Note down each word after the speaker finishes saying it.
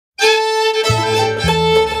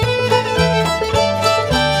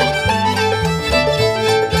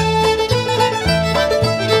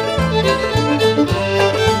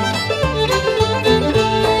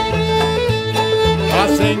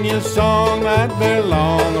right very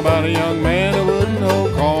long about a young man who wouldn't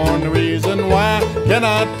know corn. The reason why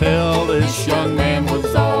cannot tell. This young man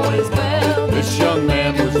was always well. This young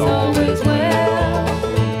man was always well.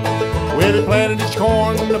 Well, he planted his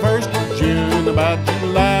corn the 1st of June. About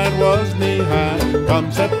July it was knee-high.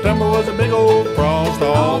 Come September was a big old frost.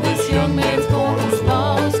 All this young man's corn was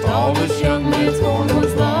lost. All this young man's corn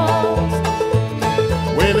was lost.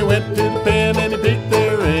 Well, he went to the pen and he peeked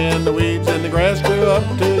therein. The weeds and the grass grew up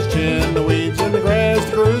to his chin. The weeds and the grass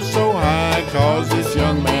grew so high. Cause this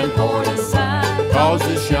young man poured a sigh. Cause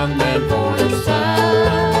this young man poured a sigh.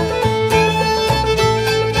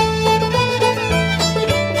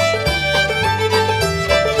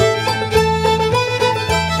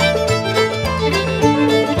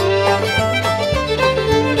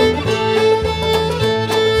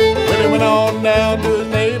 Down to his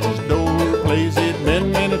neighbor's door, place he'd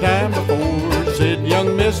been many times before. Said,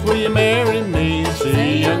 young miss, will you marry me?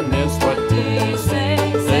 Say, young miss, what do you say?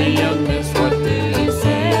 Say, young miss, what do you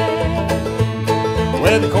say?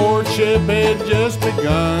 Well, the courtship had just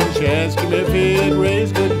begun. She asked him if he'd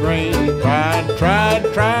raise good grain.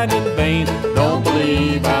 Tried in vain. Don't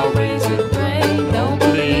believe I'll raise good grain. Don't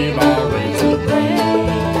believe I'll raise good grain.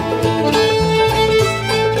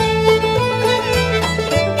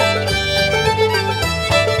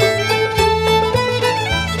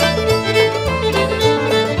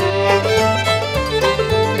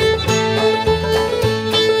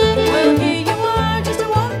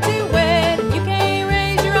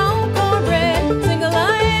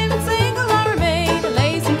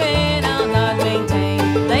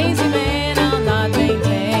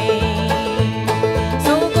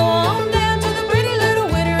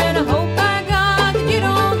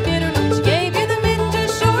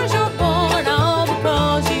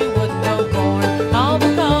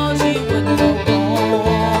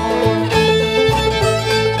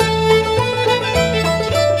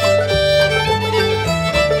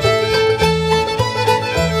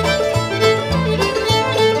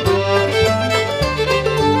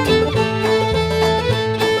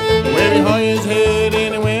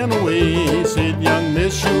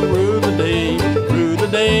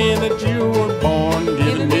 That you were born,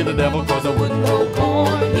 giving me the devil 'cause I wouldn't know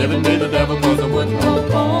corn, giving me the devil 'cause